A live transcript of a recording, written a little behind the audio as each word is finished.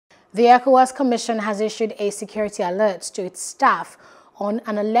The ECOWAS Commission has issued a security alert to its staff on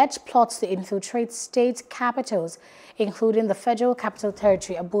an alleged plot to infiltrate state capitals, including the Federal Capital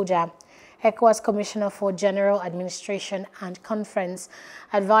Territory, Abuja. ECOWAS Commissioner for General Administration and Conference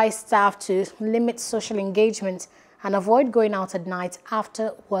advised staff to limit social engagement and avoid going out at night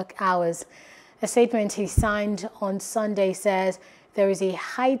after work hours. A statement he signed on Sunday says there is a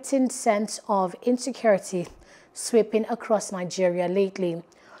heightened sense of insecurity sweeping across Nigeria lately.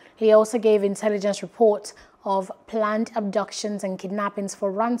 He also gave intelligence reports of planned abductions and kidnappings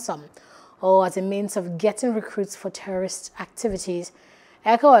for ransom or as a means of getting recruits for terrorist activities.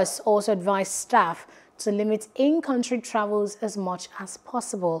 ECOWAS also advised staff to limit in-country travels as much as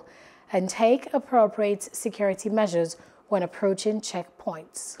possible and take appropriate security measures when approaching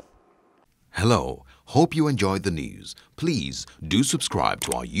checkpoints. Hello, hope you enjoyed the news. Please do subscribe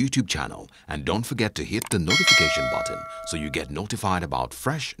to our YouTube channel and don't forget to hit the notification button so you get notified about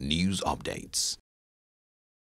fresh news updates.